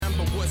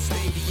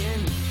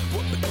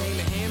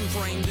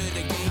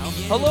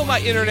Hello, my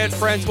internet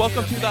friends.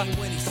 Welcome to the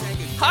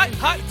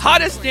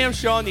hottest damn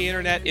show on the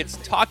internet. It's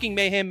Talking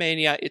Mayhem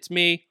Mania. It's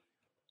me,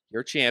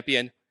 your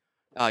champion,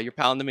 your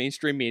pal in the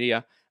mainstream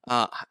media.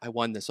 I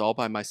won this all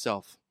by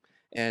myself.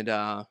 And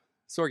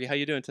Sorgi, how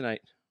you doing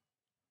tonight?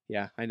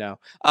 Yeah, I know.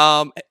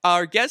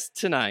 Our guest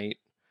tonight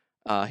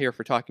here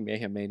for Talking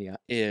Mayhem Mania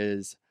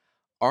is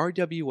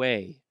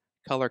RWA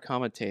color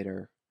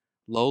commentator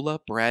Lola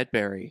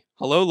Bradbury.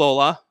 Hello,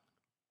 Lola.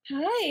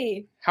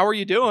 Hi. How are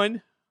you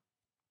doing?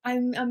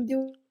 I'm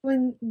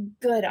doing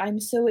good.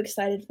 I'm so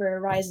excited for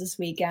Rise this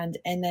weekend,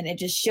 and then it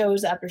just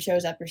shows after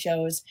shows after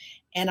shows,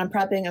 and I'm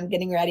prepping. I'm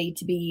getting ready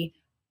to be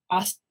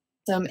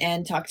awesome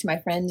and talk to my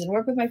friends and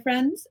work with my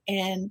friends,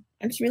 and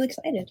I'm just really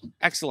excited.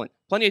 Excellent.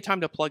 Plenty of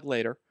time to plug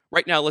later.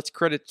 Right now, let's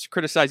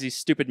criticize these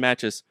stupid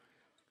matches.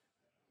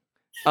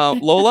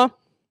 Lola,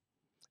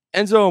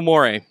 Enzo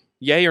Amore,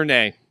 yay or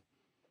nay?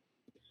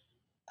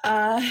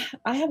 I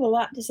have a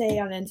lot to say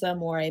on Enzo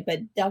Amore,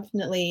 but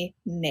definitely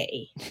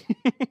nay.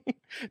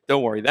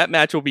 Don't worry, that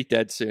match will be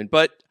dead soon.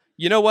 But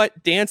you know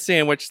what? Dan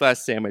Sandwich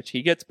 /Sandwich,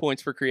 he gets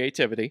points for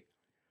creativity,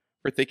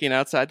 for thinking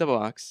outside the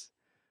box.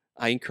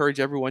 I encourage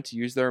everyone to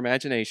use their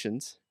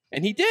imaginations.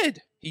 And he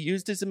did. He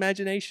used his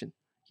imagination.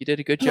 He did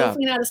a good job.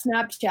 Hopefully not a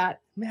Snapchat.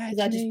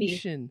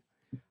 Imagination.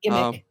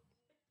 Gimmick.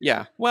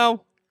 Yeah,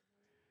 well,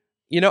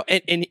 you know,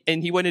 and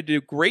he went into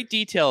great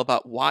detail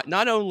about why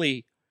not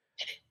only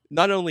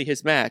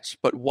his match,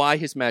 but why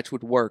his match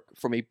would work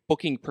from a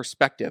booking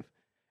perspective.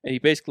 And he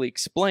basically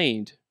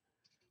explained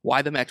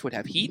why the match would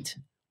have heat,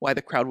 why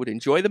the crowd would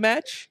enjoy the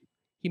match.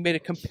 He made a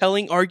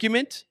compelling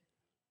argument.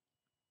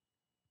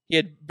 He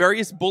had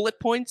various bullet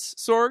points,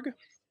 Sorg,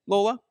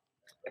 Lola.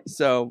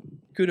 So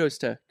kudos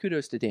to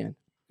Dan.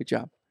 Good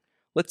job.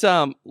 Let's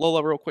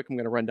Lola, real quick. I'm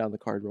going to run down the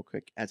card real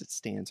quick as it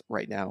stands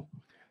right now.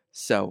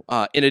 So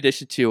in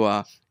addition to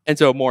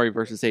Enzo Amore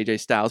versus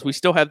AJ Styles, we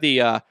still have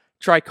the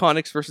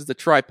Triconics versus the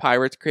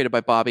Tri-Pirates created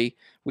by Bobby.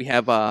 We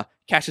have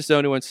Cassius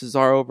Ohno and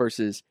Cesaro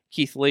versus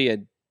Keith Lee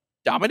and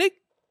Dominic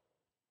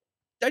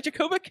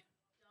Dijakovic?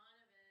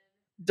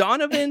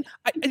 Donovan.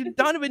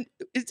 Donovan.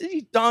 Is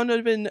he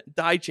Donovan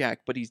Dijak,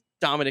 but he's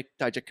Dominic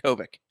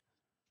Dijakovic.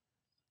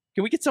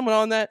 Can we get someone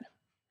on that?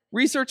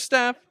 Research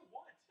staff?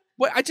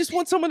 What? I just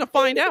want someone to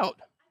find out.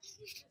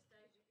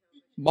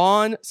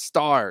 Mon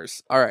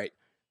Stars. All right.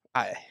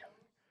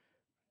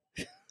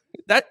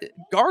 That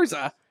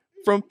Garza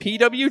from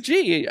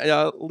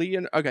PWG.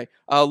 Leon. Okay.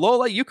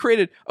 Lola, you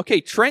created.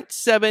 Okay. Trent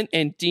Seven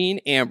and Dean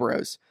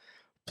Ambrose.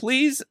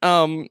 Please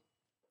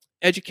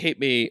educate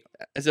me,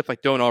 as if I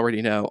don't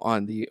already know,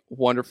 on the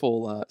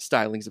wonderful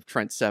stylings of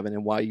Trent Seven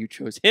and why you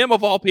chose him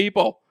of all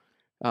people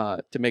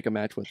to make a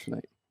match with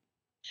tonight.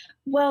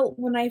 Well,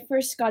 when I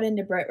first got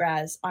into Brit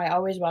Raz, I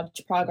always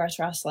watched Progress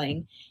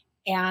Wrestling,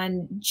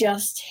 and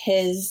just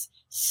his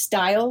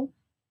style.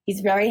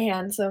 He's very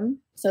handsome,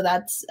 so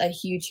that's a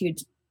huge,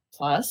 huge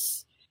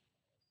plus.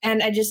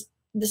 And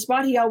the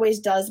spot he always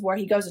does where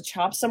he goes to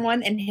chop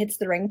someone and hits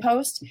the ring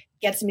post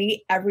gets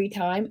me every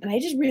time. And I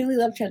just really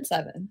love Trent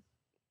Seven.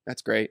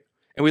 That's great.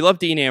 And we love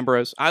Dean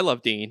Ambrose. I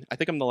love Dean. I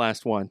think I'm the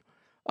last one.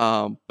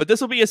 But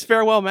this will be his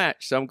farewell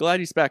match, so I'm glad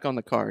he's back on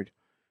the card.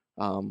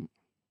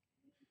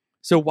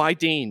 So why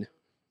Dean?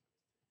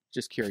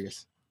 Just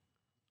curious.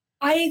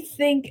 I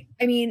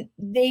mean,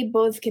 they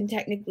both can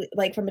technically,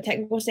 like from a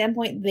technical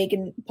standpoint, they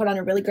can put on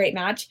a really great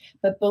match,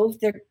 but both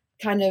they're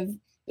kind of,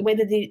 the way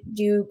that they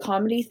do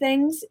comedy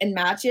things and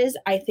matches,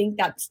 I think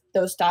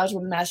those styles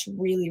will mesh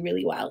really,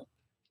 really well.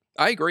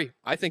 I agree.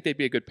 I think they'd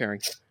be a good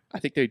pairing. I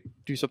think they'd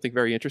do something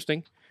very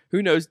interesting.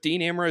 Who knows?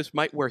 Dean Ambrose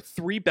might wear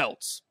 3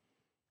 belts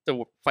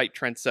to fight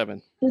Trent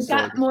Seven. He's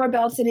got more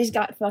belts than he's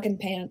got fucking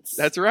pants.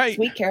 That's right.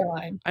 Sweet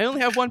Caroline. I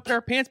only have 1 pair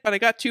of pants, but I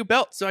got 2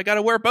 belts, so I got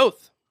to wear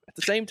both at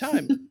the same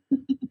time.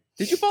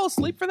 Did you fall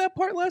asleep for that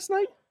part last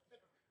night?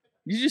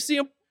 Did you just see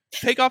him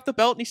take off the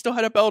belt and he still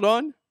had a belt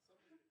on?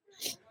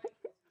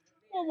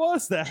 What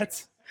was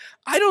that?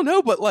 I don't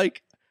know, but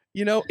like,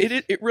 you know,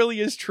 it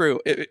really is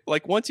true.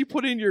 Like once you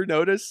put in your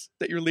notice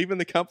that you're leaving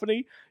the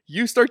company,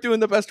 you start doing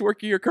the best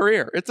work of your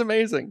career. It's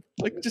amazing.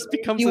 Like it just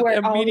becomes you wear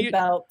an immediate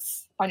all the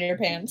belts on your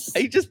pants.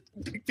 He just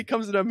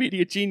becomes an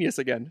immediate genius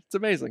again. It's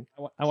amazing.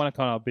 I want to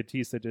call out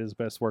Batista did his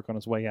best work on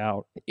his way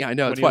out. Yeah, I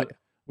know. That's why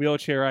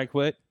wheelchair I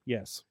quit.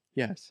 Yes.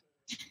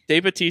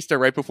 Dave Batista,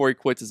 right before he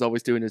quits, is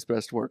always doing his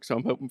best work. So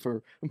I'm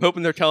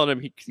hoping they're telling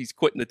him he's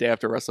quitting the day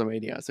after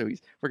WrestleMania. So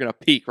we're gonna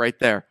peak right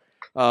there.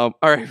 All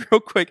right, real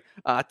quick.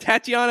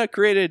 Tatiana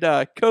created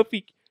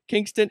Kofi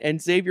Kingston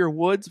and Xavier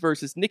Woods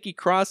versus Nikki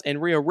Cross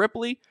and Rhea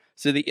Ripley.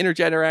 So the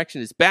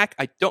interjection is back.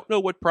 I don't know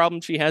what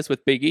problem she has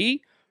with Big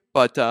E,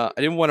 but I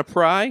didn't want to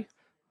pry.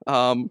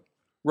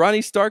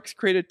 Ronnie Starks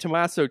created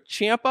Tommaso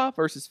Ciampa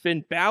versus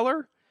Finn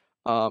Balor,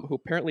 who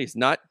apparently is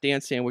not Dan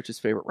Sandwich's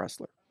favorite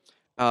wrestler.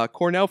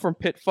 Cornell from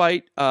Pit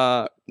Fight,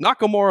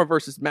 Nakamura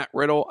versus Matt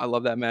Riddle. I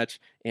love that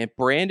match. And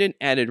Brandon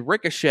added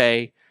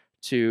Ricochet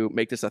to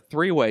make this a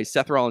 3-way.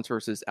 Seth Rollins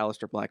versus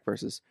Aleister Black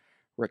versus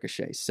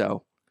Ricochet.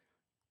 So,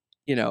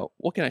 you know,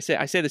 what can I say?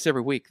 I say this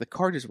every week. The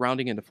card is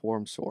rounding into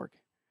form, Sorg.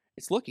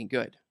 It's looking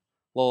good,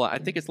 Lola. I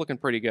think it's looking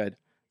pretty good.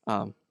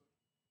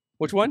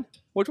 Which one?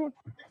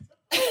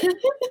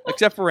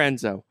 Except for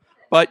Enzo.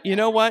 But you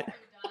know what?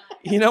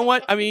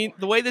 I mean,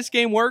 the way this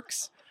game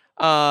works,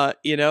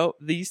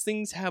 these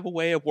things have a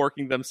way of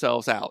working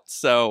themselves out.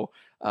 So,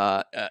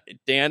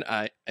 Dan,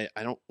 I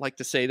don't like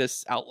to say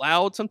this out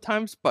loud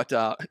sometimes, but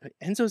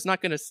Enzo's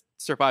not going to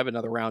survive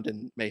another round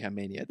in Mayhem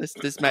Mania.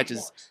 This match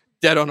is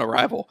dead on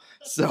arrival.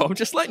 So I'm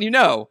just letting you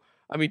know.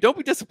 I mean, don't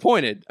be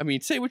disappointed. I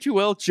mean, say what you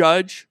will,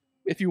 judge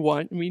if you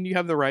want. I mean, you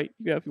have the right.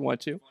 If you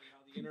want to.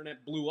 The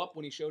internet blew up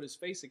when he showed his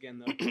face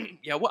again, though.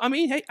 Yeah, well, I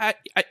mean, hey, I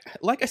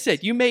like I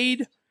said, you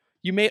made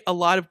a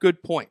lot of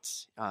good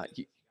points.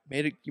 You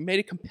made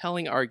a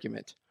compelling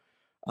argument,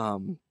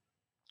 and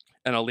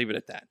I'll leave it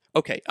at that.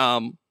 Okay,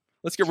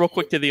 let's get real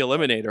quick to the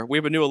Eliminator. We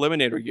have a new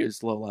Eliminator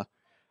used, Lola.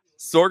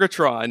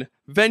 Sorgatron,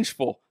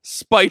 vengeful,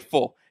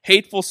 spiteful,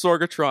 hateful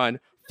Sorgatron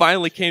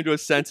finally came to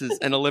his senses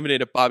and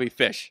eliminated Bobby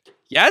Fish.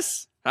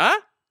 Yes? Huh?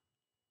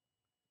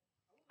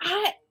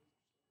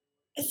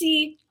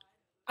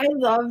 I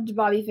loved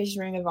Bobby Fish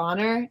in Ring of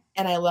Honor,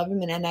 and I love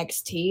him in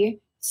NXT.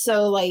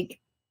 So,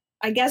 like,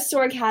 I guess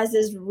Sorg has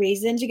his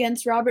reasons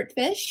against Robert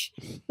Fish,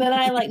 but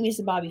I like me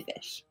some Bobby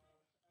Fish.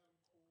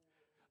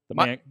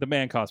 The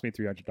man cost me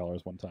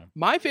 $300 one time.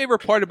 My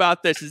favorite part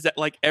about this is that,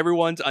 like,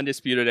 everyone's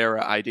Undisputed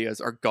Era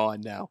ideas are gone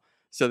now.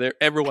 So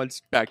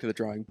everyone's back to the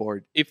drawing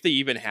board, if they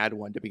even had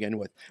one to begin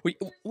with.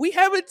 We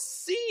haven't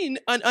seen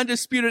an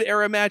Undisputed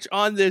Era match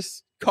on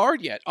this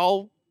card yet,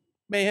 all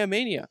Mayhem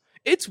Mania.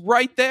 It's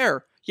right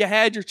there. You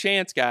had your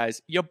chance,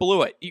 guys. You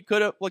blew it. You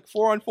could have, like,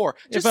 4-on-4.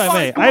 Just if I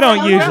may, I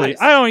don't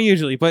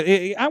usually, but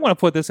I want to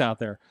put this out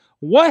there.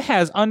 What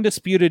has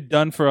Undisputed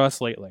done for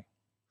us lately?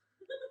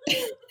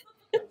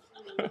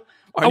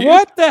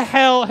 What the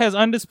hell has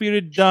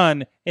Undisputed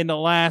done in the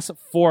last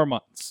 4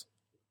 months?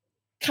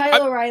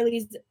 Kyle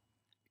O'Reilly's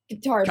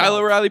guitar. Kyle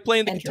O'Reilly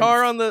playing the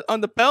guitar on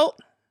the belt.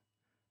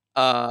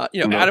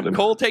 Adam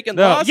Cole taking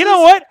losses. You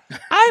know what?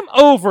 I'm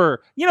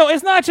over.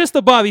 It's not just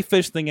the Bobby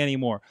Fish thing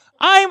anymore.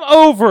 I'm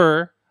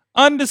over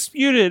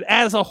Undisputed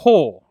as a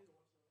whole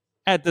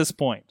at this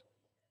point.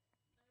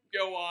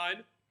 Go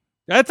on.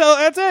 That's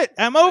it.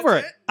 I'm over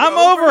it. I'm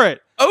over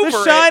it.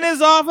 The shine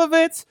is off of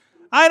it.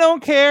 I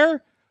don't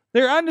care.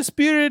 They're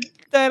undisputed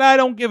that I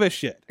don't give a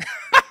shit.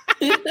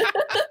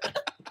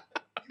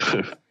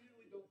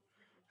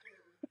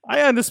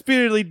 I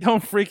undisputedly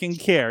don't freaking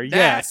care.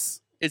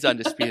 Yes. Is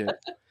undisputed.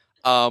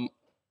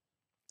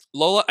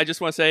 Lola, I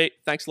just want to say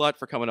thanks a lot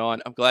for coming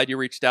on. I'm glad you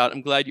reached out.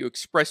 I'm glad you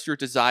expressed your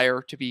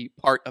desire to be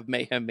part of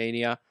Mayhem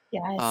Mania.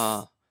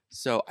 Yes.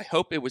 So I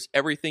hope it was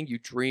everything you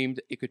dreamed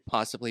it could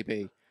possibly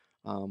be.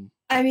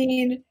 I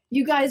mean,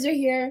 you guys are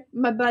here.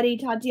 My buddy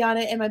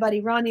Tatiana and my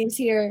buddy Ronnie is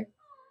here.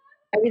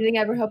 Everything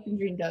I ever hoped and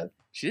dreamed of.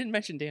 She didn't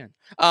mention Dan.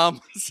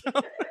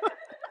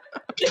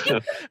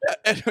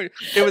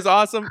 It was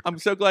awesome. I'm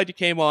so glad you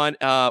came on.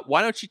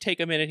 Why don't you take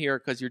a minute here,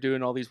 because you're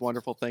doing all these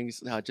wonderful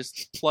things.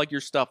 Just plug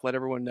your stuff. Let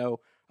everyone know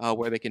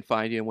where they can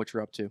find you and what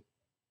you're up to.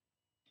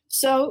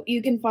 So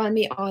you can find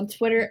me on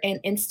Twitter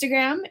and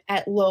Instagram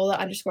at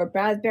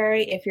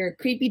Lola_Bradbury. If you're a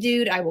creepy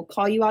dude, I will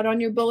call you out on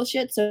your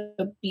bullshit. So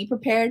be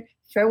prepared.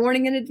 Fair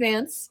warning in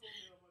advance.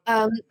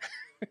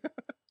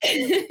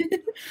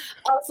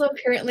 Also,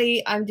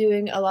 currently, I'm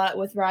doing a lot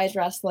with Rise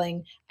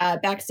Wrestling,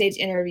 backstage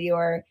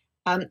interviewer.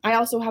 I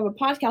also have a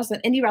podcast on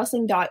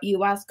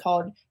indiewrestling.us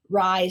called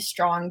Rise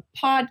Strong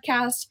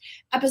Podcast.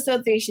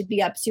 Episode 3 should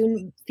be up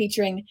soon,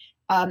 featuring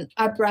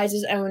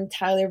Uprise's own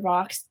Tyler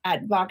Vox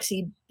at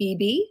Voxy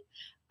BB.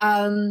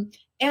 And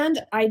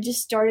I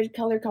just started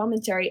color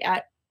commentary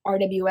at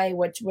RWA,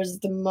 which was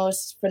the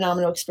most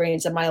phenomenal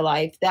experience of my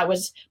life. That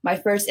was my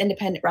first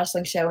independent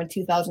wrestling show in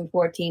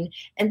 2014,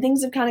 and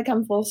things have kind of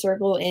come full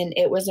circle, and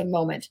it was a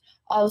moment.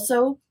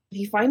 Also, if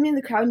you find me in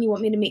the crowd and you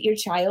want me to meet your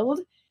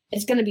child,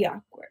 it's going to be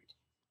awkward.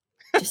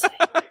 Just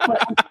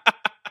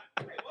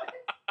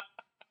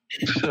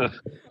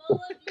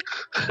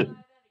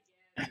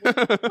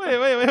Wait.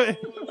 Wait.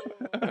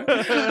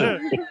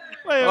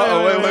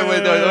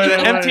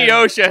 MT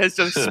OSHA has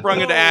just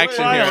sprung into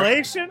action here.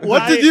 Violation?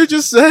 What did you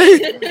just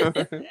say?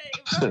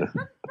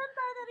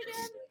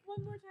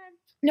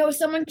 No,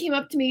 someone came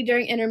up to me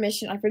during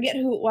intermission. I forget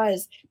who it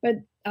was, but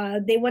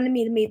they wanted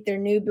me to meet their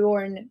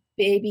newborn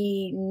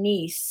baby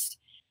niece.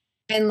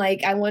 And,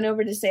 like, I went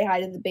over to say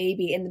hi to the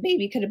baby, and the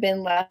baby could have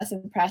been less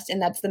impressed,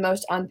 and that's the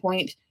most on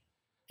point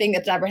thing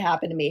that's ever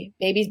happened to me.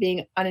 Babies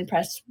being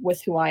unimpressed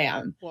with who I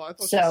am. Well, I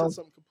thought you said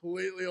something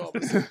completely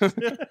opposite. I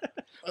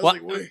was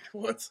like, wait,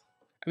 what?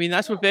 I mean,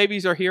 that's what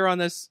babies are here on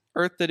this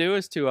earth to do,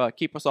 is to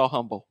keep us all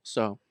humble.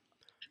 So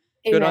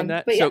Amen. Good on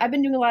that. But yeah, So- I've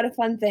been doing a lot of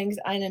fun things,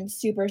 and I'm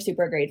super,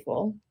 super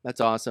grateful.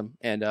 that's awesome.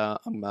 And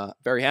I'm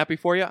very happy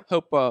for you.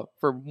 Hope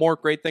for more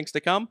great things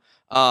to come.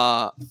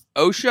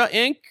 OSHA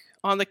Inc.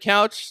 on the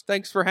couch.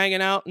 Thanks for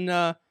hanging out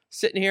and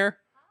sitting here.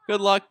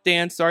 Good luck,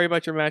 Dan. Sorry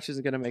about your match.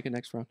 Isn't going to make it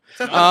next round.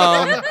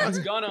 It's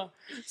gonna.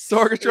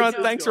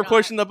 Sorgatron, thanks for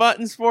pushing the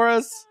buttons for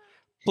us.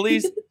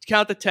 Please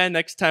count to 10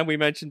 next time we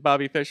mention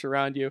Bobby Fish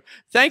around you.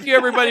 Thank you,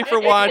 everybody,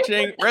 for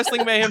watching.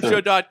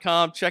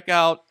 WrestlingMayhemShow.com. Check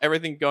out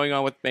everything going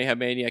on with Mayhem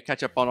Mania.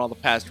 Catch up on all the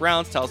past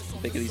rounds. Tell us what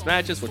you think of these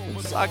matches, which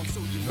ones suck,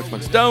 which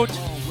ones don't.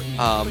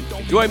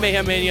 Enjoy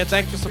Mayhem Mania.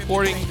 Thanks for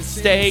supporting.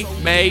 Stay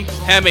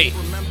Mayhemy.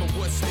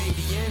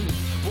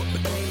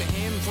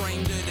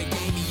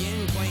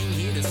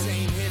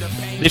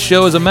 This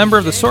show is a member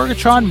of the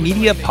Sorgatron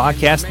Media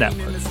Podcast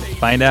Network.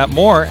 Find out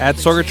more at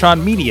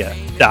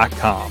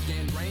sorgatronmedia.com.